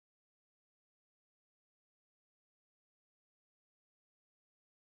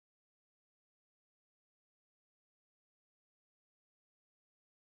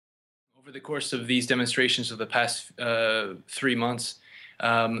Over the course of these demonstrations of the past 3 months,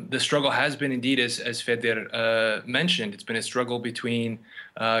 the struggle has been indeed, as Feder mentioned, it's been a struggle between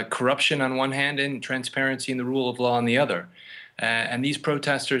corruption on one hand and transparency and the rule of law on the other. And these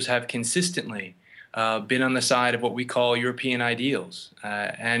protesters have consistently been on the side of what we call European ideals.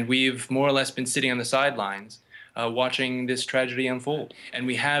 And we've more or less been sitting on the sidelines watching this tragedy unfold. And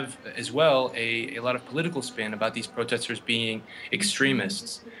we have as well a lot of political spin about these protesters being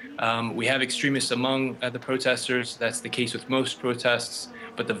extremists. We have extremists among the protesters. That's the case with most protests.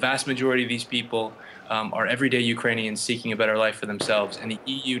 But the vast majority of these people are everyday Ukrainians seeking a better life for themselves. And the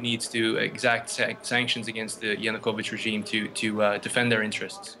EU needs to exact sanctions against the Yanukovych regime to defend their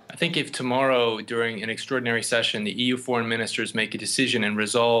interests. I think if tomorrow, during an extraordinary session, the EU foreign ministers make a decision and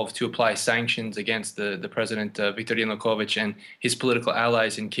resolve to apply sanctions against the President Viktor Yanukovych and his political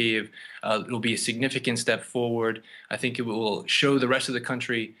allies in Kyiv, it will be a significant step forward. I think it will show the rest of the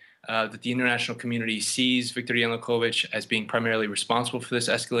country that the international community sees Viktor Yanukovych as being primarily responsible for this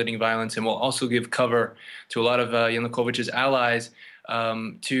escalating violence, and will also give cover to a lot of Yanukovych's allies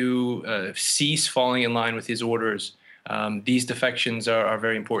to cease falling in line with his orders. These defections are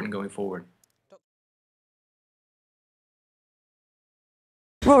very important going forward.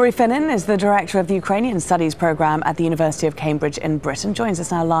 Rory Finnin is the director of the Ukrainian Studies program at the University of Cambridge in Britain. Joins us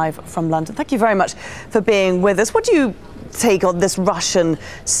now live from London. Thank you very much for being with us. What do you take on this Russian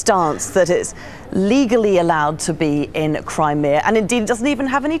stance that it's legally allowed to be in Crimea and indeed doesn't even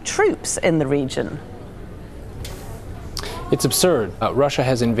have any troops in the region? It's absurd. Russia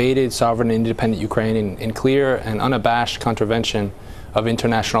has invaded sovereign and independent Ukraine in clear and unabashed contravention of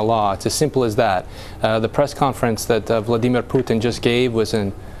international law. It's as simple as that. The press conference that Vladimir Putin just gave was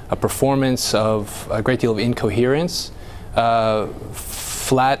a performance of a great deal of incoherence,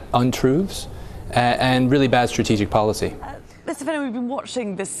 flat untruths, and really bad strategic policy. Mr. Finnin, we've been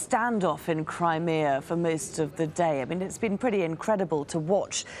watching this standoff in Crimea for most of the day. I mean, it's been pretty incredible to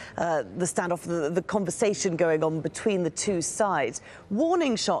watch the standoff, the conversation going on between the two sides.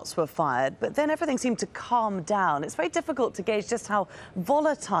 Warning shots were fired, but then everything seemed to calm down. It's very difficult to gauge just how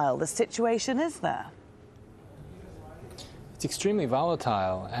volatile the situation is there. It's extremely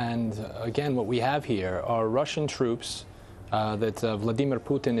volatile, and again, what we have here are Russian troops that Vladimir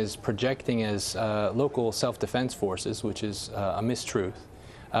Putin is projecting as local self-defense forces, which is a mistruth,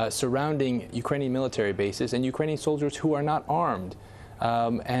 surrounding Ukrainian military bases and Ukrainian soldiers who are not armed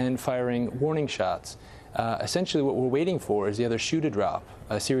and firing warning shots. Essentially what we're waiting for is the other shoe to drop,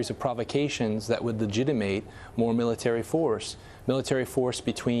 a series of provocations that would legitimate more military force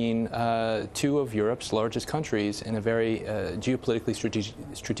between two of Europe's largest countries in a very geopolitically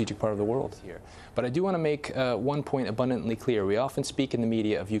strategic part of the world here. But I do want to make one point abundantly clear. We often speak in the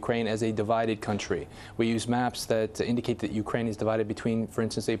media of Ukraine as a divided country. We use maps that indicate that Ukraine is divided between, for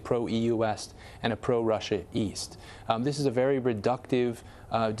instance, a pro-EU West and a pro-Russia East. This is a very reductive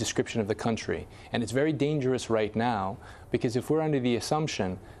description of the country. And it's very dangerous right now, because if we're under the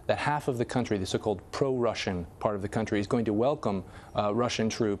assumption that half of the country, the so-called pro-Russian part of the country, is going to welcome Russian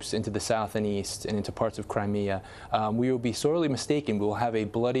troops into the south and east and into parts of Crimea, we will be sorely mistaken. We will have a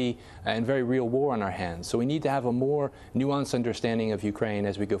bloody and very real war on our hands. So we need to have a more nuanced understanding of Ukraine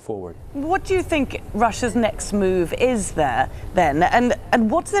as we go forward. What do you think Russia's next move is there then? And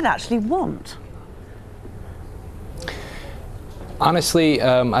what does it actually want? Honestly,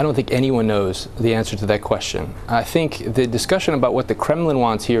 I don't think anyone knows the answer to that question. I think the discussion about what the Kremlin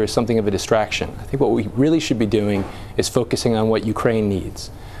wants here is something of a distraction. I think what we really should be doing is focusing on what Ukraine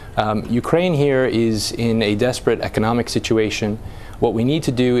needs. Ukraine here is in a desperate economic situation. What we need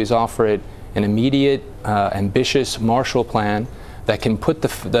to do is offer it an immediate, ambitious Marshall Plan that can put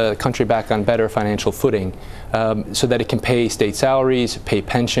the country back on better financial footing so that it can pay state salaries, pay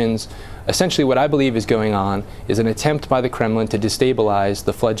pensions. Essentially what I believe is going on is an attempt by the Kremlin to destabilize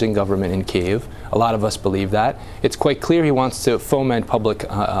the fledgling government in Kyiv. A lot of us believe that. It's quite clear he wants to foment public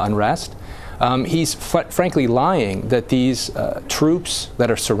unrest. He's frankly lying that these troops that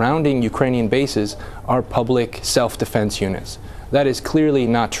are surrounding Ukrainian bases are public self-defense units. That is clearly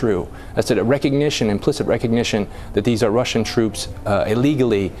not true. That's a recognition, implicit recognition, that these are Russian troops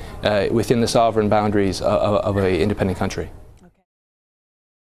illegally within the sovereign boundaries of an independent country.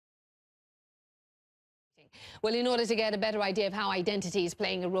 Well, in order to get a better idea of how identity is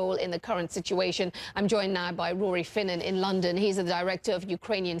playing a role in the current situation, I'm joined now by Rory Finnin in London. He's the director of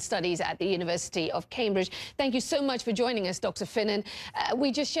Ukrainian Studies at the University of Cambridge. Thank you so much for joining us, Dr. Finnin.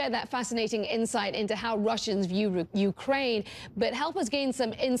 We just shared that fascinating insight into how Russians view Ukraine, but help us gain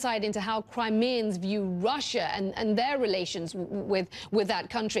some insight into how Crimeans view Russia and their relations with that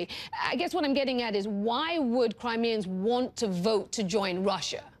country. I guess what I'm getting at is, why would Crimeans want to vote to join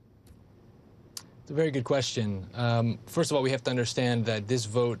Russia? It's a very good question. First of all, we have to understand that this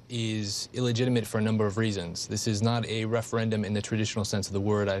vote is illegitimate for a number of reasons. This is not a referendum in the traditional sense of the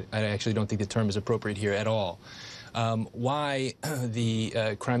word. I actually don't think the term is appropriate here at all. Why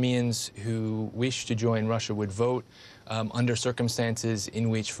the Crimeans who wish to join Russia would vote under circumstances in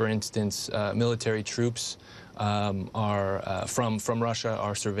which, for instance, military troops are from Russia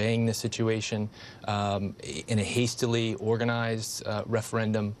are surveying the situation in a hastily organized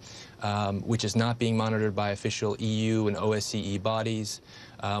referendum, which is not being monitored by official EU and OSCE bodies,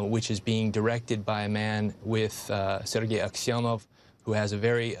 which is being directed by a man with Sergei Aksyonov, who has a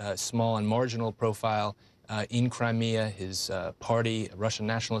very small and marginal profile in Crimea. His party, Russian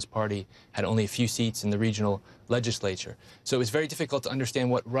Nationalist Party, had only a few seats in the regional legislature. So it's very difficult to understand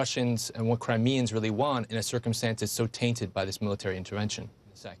what Russians and what Crimeans really want in a circumstance that's so tainted by this military intervention.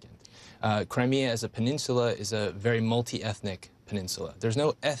 Second, Crimea as a peninsula is a very multi-ethnic peninsula. There's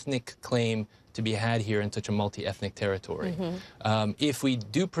no ethnic claim to be had here in such a multi-ethnic territory. If we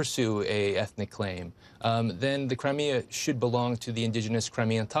do pursue a ethnic claim, then the Crimea should belong to the indigenous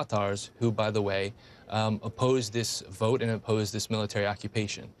Crimean Tatars, who, by the way, oppose this vote and oppose this military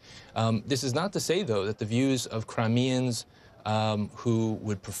occupation. This is not to say, though, that the views of Crimeans who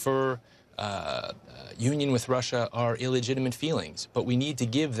would prefer union with Russia are illegitimate feelings, but we need to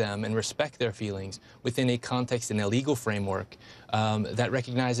give them and respect their feelings within a context and a legal framework that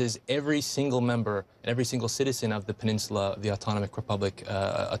recognizes every single member and every single citizen of the peninsula, the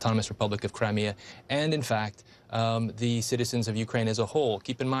Autonomous Republic of Crimea, and in fact, the citizens of Ukraine as a whole.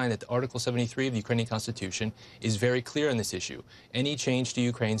 Keep in mind that Article 73 of the Ukrainian Constitution is very clear on this issue. Any change to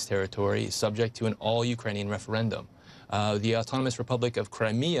Ukraine's territory is subject to an all-Ukrainian referendum. The Autonomous Republic of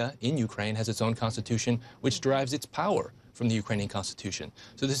Crimea in Ukraine has its own constitution, which derives its power from the Ukrainian constitution.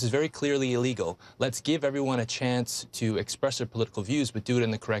 So this is very clearly illegal. Let's give everyone a chance to express their political views, but do it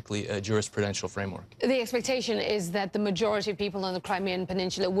in the correctly jurisprudential framework. The expectation is that the majority of people on the Crimean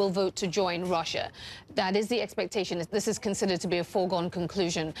Peninsula will vote to join Russia. That is the expectation. This is considered to be a foregone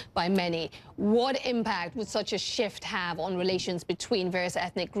conclusion by many. What impact would such a shift have on relations between various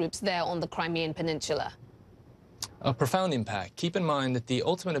ethnic groups there on the Crimean Peninsula? A profound impact. Keep in mind that the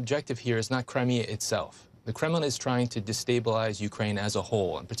ultimate objective here is not Crimea itself. The Kremlin is trying to destabilize Ukraine as a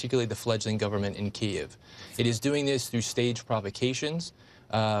whole, and particularly the fledgling government in Kyiv. It is doing this through staged provocations,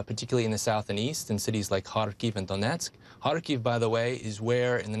 particularly in the south and east, in cities like Kharkiv and Donetsk. Kharkiv, by the way, is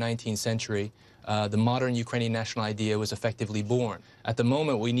where, in the 19th century, the modern Ukrainian national idea was effectively born. At the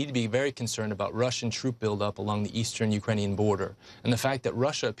moment, we need to be very concerned about Russian troop buildup along the eastern Ukrainian border, and the fact that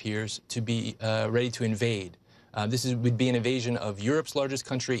Russia appears to be ready to invade. This would be an invasion of Europe's largest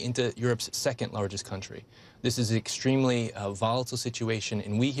country into Europe's second largest country. This is an extremely volatile situation,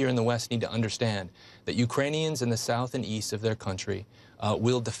 and we here in the West need to understand that Ukrainians in the south and east of their country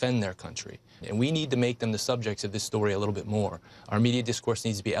will defend their country. And we need to make them the subjects of this story a little bit more. Our media discourse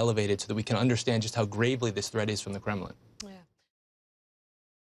needs to be elevated so that we can understand just how gravely this threat is from the Kremlin.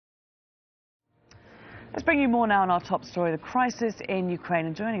 Let's bring you more now on our top story, the crisis in Ukraine.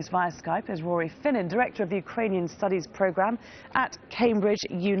 And joining us via Skype is Rory Finnin, Director of the Ukrainian Studies Programme at Cambridge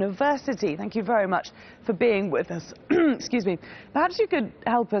University. Thank you very much for being with us. Excuse me. Perhaps you could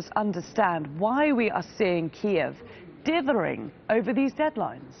help us understand why we are seeing Kyiv dithering over these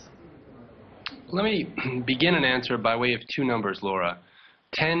deadlines. Let me begin an answer by way of two numbers, Laura,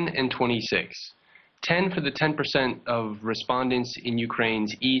 10 and 26. 10 for the 10% of respondents in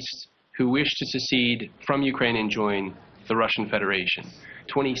Ukraine's east who wish to secede from Ukraine and join the Russian Federation.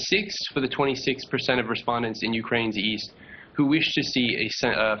 26 for the 26% of respondents in Ukraine's east who wish to see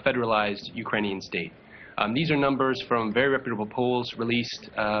a federalized Ukrainian state. These are numbers from very reputable polls released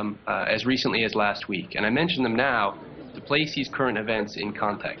as recently as last week. And I mention them now to place these current events in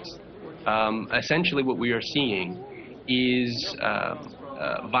context. Essentially what we are seeing is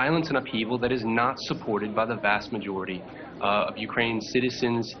violence and upheaval that is not supported by the vast majority of Ukraine's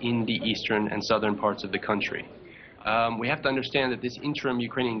citizens in the eastern and southern parts of the country. We have to understand that this interim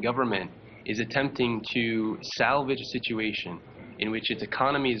Ukrainian government is attempting to salvage a situation in which its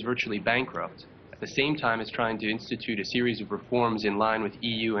economy is virtually bankrupt. At the same time, it's trying to institute a series of reforms in line with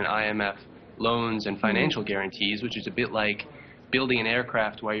EU and IMF loans and financial guarantees, which is a bit like building an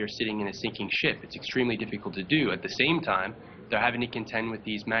aircraft while you're sitting in a sinking ship. It's extremely difficult to do. At the same time, they're having to contend with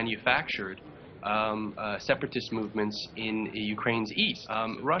these manufactured separatist movements in Ukraine's east.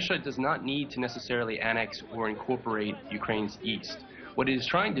 Russia does not need to necessarily annex or incorporate Ukraine's east. What it is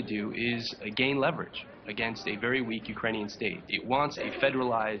trying to do is gain leverage against a very weak Ukrainian state. It wants a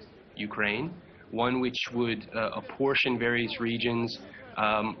federalized Ukraine, one which would apportion various regions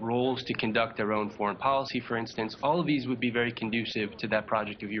roles to conduct their own foreign policy, for instance. All of these would be very conducive to that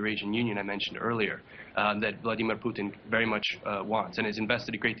project of Eurasian Union I mentioned earlier, that Vladimir Putin very much wants and has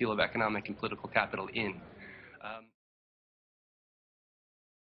invested a great deal of economic and political capital in.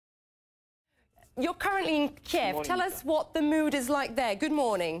 You're currently in Kiev. Tell us what the mood is like there. Good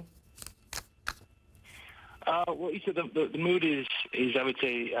morning. Well, Issa, the mood is I would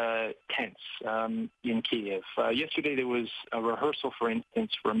say, tense in Kiev. Yesterday there was a rehearsal, for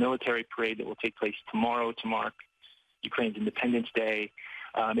instance, for a military parade that will take place tomorrow to mark Ukraine's Independence Day.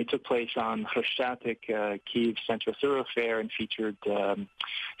 It took place on Hrushchatyk, Kiev's central thoroughfare, and featured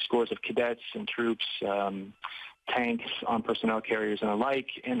scores of cadets and troops, tanks, armed personnel carriers, and the like.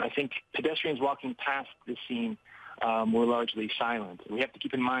 And I think pedestrians walking past this scene were largely silent. We have to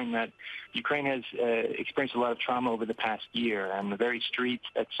keep in mind that Ukraine has experienced a lot of trauma over the past year, and the very streets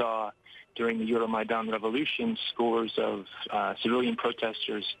that saw during the Euromaidan revolution scores of civilian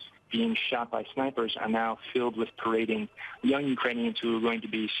protesters being shot by snipers are now filled with parading young Ukrainians who are going to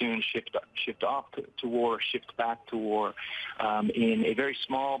be soon shipped off to war, shipped back to war in a very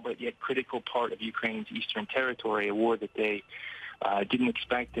small but yet critical part of Ukraine's eastern territory, a war that they didn't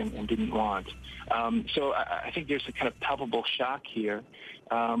expect and didn't want. So I think there's a kind of palpable shock here,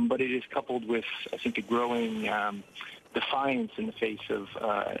 but it is coupled with, I think, a growing defiance in the face of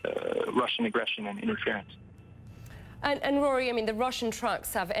Russian aggression and interference. And Rory, I mean, the Russian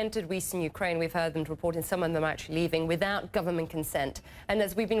trucks have entered eastern Ukraine. We've heard them reporting some of them actually leaving without government consent. And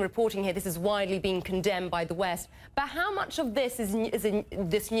as we've been reporting here, this is widely being condemned by the West. But how much of this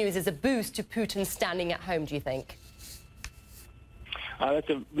this news is a boost to Putin standing at home, do you think?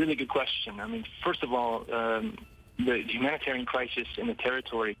 That's a really good question. I mean, first of all, the humanitarian crisis in the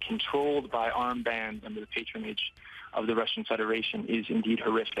territory controlled by armed bands under the patronage of the Russian Federation is indeed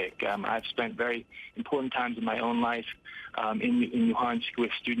horrific. I've spent very important times in my own life in Luhansk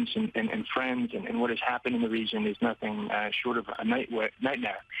with students and friends, and what has happened in the region is nothing short of a nightmare.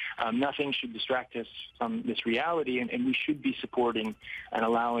 Nothing should distract us from this reality, and we should be supporting and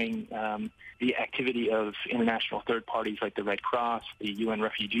allowing the activity of international third parties like the Red Cross, the UN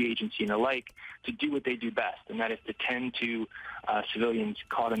Refugee Agency, and the like, to do what they do best, and that is to tend to civilians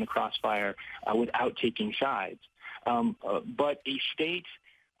caught in the crossfire without taking sides. But a state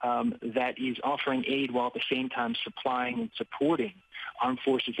that is offering aid while at the same time supplying and supporting armed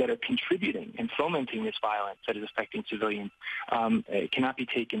forces that are contributing and fomenting this violence that is affecting civilians cannot be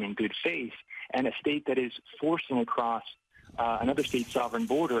taken in good faith. And a state that is forcing across another state's sovereign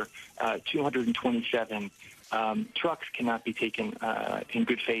border 227 trucks cannot be taken in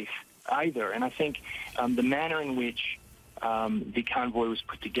good faith either. And I think the manner in which the convoy was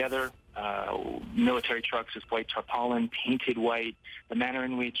put together, military trucks with white tarpaulin, painted white, the manner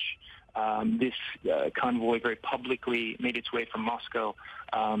in which this convoy very publicly made its way from Moscow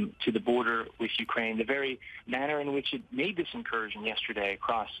to the border with Ukraine, the very manner in which it made this incursion yesterday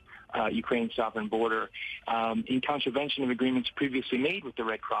across Ukraine's sovereign border in contravention of agreements previously made with the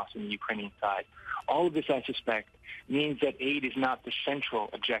Red Cross on the Ukrainian side. All of this, I suspect, means that aid is not the central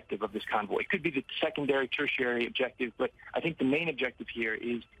objective of this convoy. It could be the secondary, tertiary objective, but I think the main objective here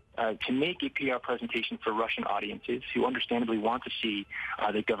is to make a PR presentation for Russian audiences who understandably want to see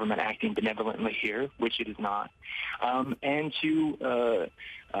the government acting benevolently here, which it is not, and to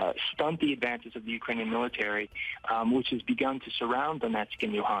stunt the advances of the Ukrainian military, which has begun to surround Donetsk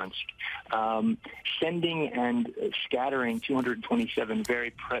and Luhansk, sending and scattering 227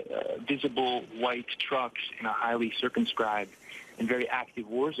 very visible white trucks in a highly circumscribed and very active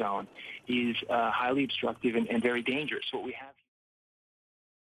war zone is highly obstructive and very dangerous. What we have.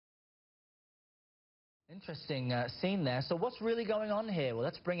 Interesting scene there. So what's really going on here? Well,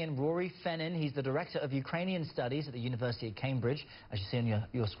 let's bring in Rory Finnin. He's the Director of Ukrainian Studies at the University of Cambridge. As you see on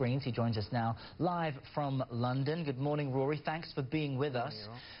your screens, he joins us now live from London. Good morning, Rory. Thanks for being with us.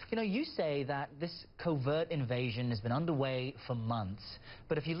 You know, you say that this covert invasion has been underway for months.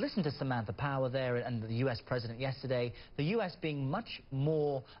 But if you listen to Samantha Power there and the U.S. President yesterday, the U.S. being much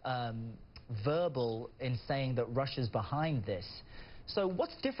more verbal in saying that Russia's behind this. So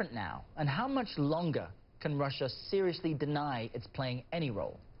what's different now? And how much longer can Russia seriously deny it's playing any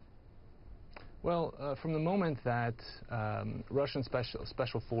role? Well, from the moment that Russian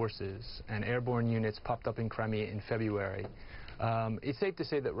special forces and airborne units popped up in Crimea in February, it's safe to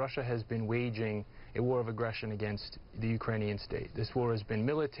say that Russia has been waging a war of aggression against the Ukrainian state. This war has been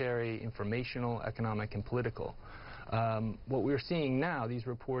military, informational, economic, and political. What we're seeing now, these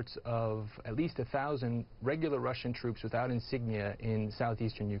reports of at least 1,000 regular Russian troops without insignia in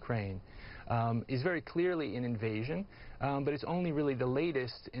southeastern Ukraine, is very clearly an invasion, but it's only really the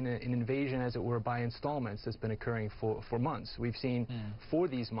latest in an invasion, as it were, by installments that's been occurring for months. We've seen for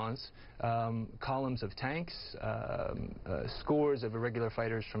these months columns of tanks, scores of irregular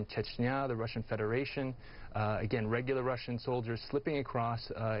fighters from Chechnya, the Russian Federation, again, regular Russian soldiers slipping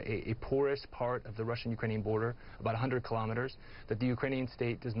across a porous part of the Russian-Ukrainian border, about 100 kilometers, that the Ukrainian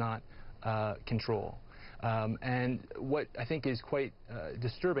state does not control. And what I think is quite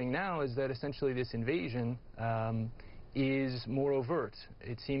disturbing now is that essentially this invasion is more overt.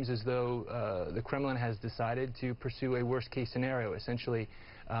 It seems as though the Kremlin has decided to pursue a worst-case scenario. Essentially,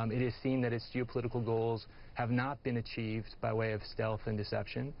 it is seen that its geopolitical goals have not been achieved by way of stealth and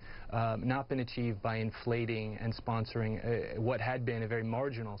deception, not been achieved by inflating and sponsoring what had been a very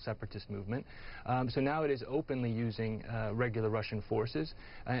marginal separatist movement. So now it is openly using regular Russian forces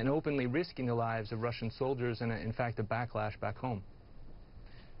and openly risking the lives of Russian soldiers and, in fact, a backlash back home.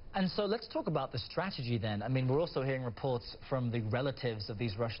 And so let's talk about the strategy then. I mean, we're also hearing reports from the relatives of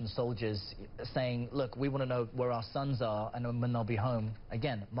these Russian soldiers saying, look, we want to know where our sons are and when they'll be home.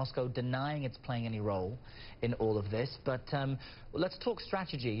 Again, Moscow denying it's playing any role in all of this. But let's talk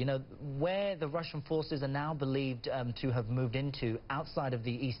strategy. You know, where the Russian forces are now believed to have moved into outside of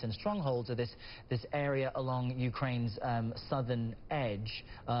the eastern strongholds of this area along Ukraine's southern edge,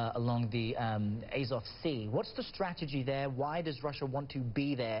 along the Azov Sea. What's the strategy there? Why does Russia want to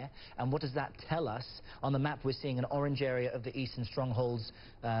be there? And what does that tell us? On the map, we're seeing an orange area of the eastern strongholds,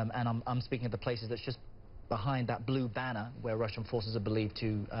 and I'm speaking of the places that's just behind that blue banner where Russian forces are believed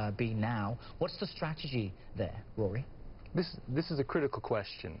to be now. What's the strategy there, Rory? This is a critical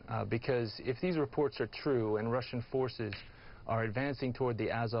question, because if these reports are true and Russian forces are advancing toward the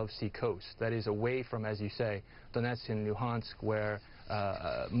Azov Sea coast, that is away from, as you say, Donetsk and Luhansk, where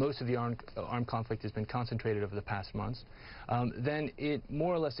most of the armed conflict has been concentrated over the past months, then it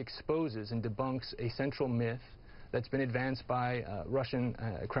more or less exposes and debunks a central myth that's been advanced by Russian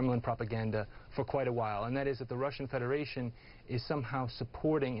Kremlin propaganda for quite a while, and that is that the Russian Federation is somehow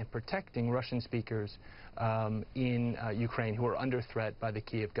supporting and protecting Russian speakers in Ukraine who are under threat by the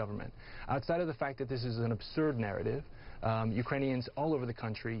Kiev government. Outside of the fact that this is an absurd narrative, Ukrainians all over the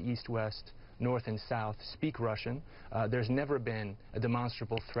country, east, west, north and south, speak Russian. There's never been a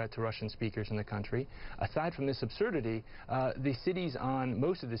demonstrable threat to Russian speakers in the country. Aside from this absurdity,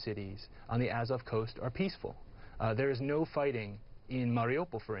 most of the cities on the Azov coast are peaceful. There is no fighting in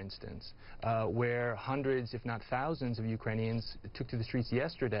Mariupol, for instance, where hundreds, if not thousands, of Ukrainians took to the streets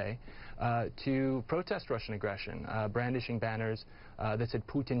yesterday to protest Russian aggression, brandishing banners that said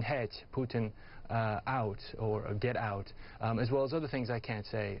Putin het, Putin out, or get out, as well as other things I can't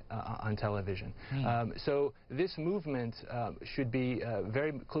say on television. So this movement should be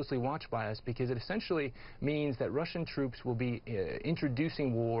very closely watched by us, because it essentially means that Russian troops will be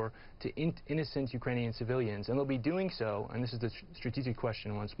introducing war to innocent Ukrainian civilians, and they'll be doing so, and this is the strategic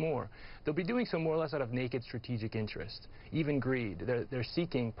question once more, they'll be doing so more or less out of naked strategic interest, even greed. They're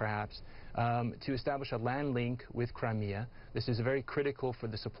seeking, perhaps, to establish a land link with Crimea. This is very critical for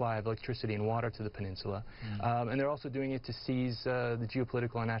the supply of electricity and water to the peninsula, and they're also doing it to seize the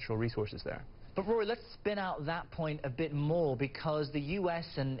geopolitical and natural resources there. But Rory, let's spin out that point a bit more, because the US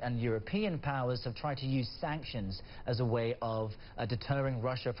and European powers have tried to use sanctions as a way of deterring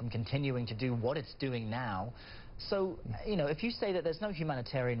Russia from continuing to do what it's doing now. So, you know, if you say that there's no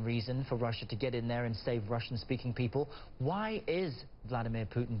humanitarian reason for Russia to get in there and save Russian-speaking people, why is Vladimir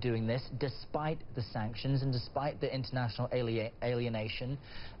Putin doing this despite the sanctions and despite the international alienation?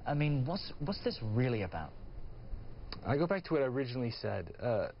 I mean, what's this really about? I go back to what I originally said.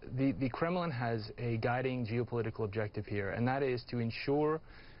 The Kremlin has a guiding geopolitical objective here, and that is to ensure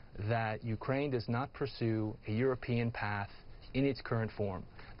that Ukraine does not pursue a European path in its current form,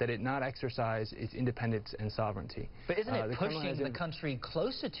 that it not exercise its independence and sovereignty. But isn't it pushing the country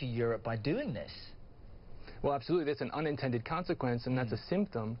closer to Europe by doing this? Well, absolutely. That's an unintended consequence, and that's a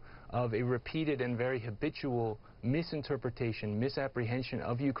symptom of a repeated and very habitual misinterpretation, misapprehension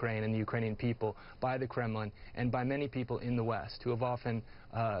of Ukraine and the Ukrainian people by the Kremlin and by many people in the West, who have often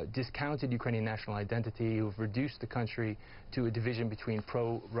discounted Ukrainian national identity, who have reduced the country to a division between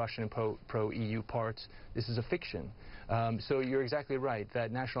pro-Russian and pro-EU parts. This is a fiction. So you're exactly right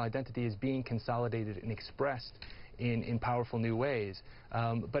that national identity is being consolidated and expressed in powerful new ways.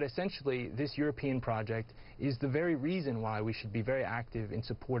 But essentially, this European project is the very reason why we should be very active in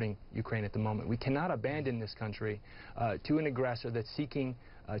supporting Ukraine at the moment. We cannot abandon this country to an aggressor that's seeking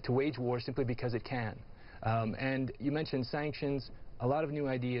to wage war simply because it can. And you mentioned sanctions. A lot of new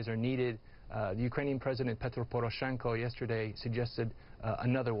ideas are needed. The Ukrainian President Petro Poroshenko yesterday suggested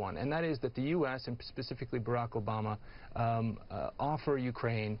another one, and that is that the U.S. and specifically Barack Obama offer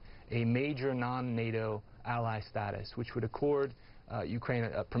Ukraine a major non-NATO ally status, which would accord Ukraine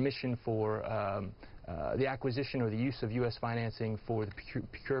permission for the acquisition or the use of U.S. financing for the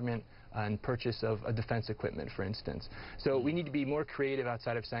procurement and purchase of defense equipment, for instance. So we need to be more creative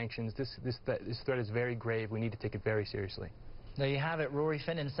outside of sanctions. This threat is very grave. We need to take it very seriously. There you have it, Rory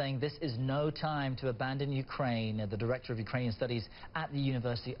Finnin saying this is no time to abandon Ukraine, the Director of Ukrainian Studies at the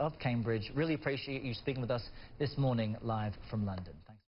University of Cambridge. Really appreciate you speaking with us this morning live from London.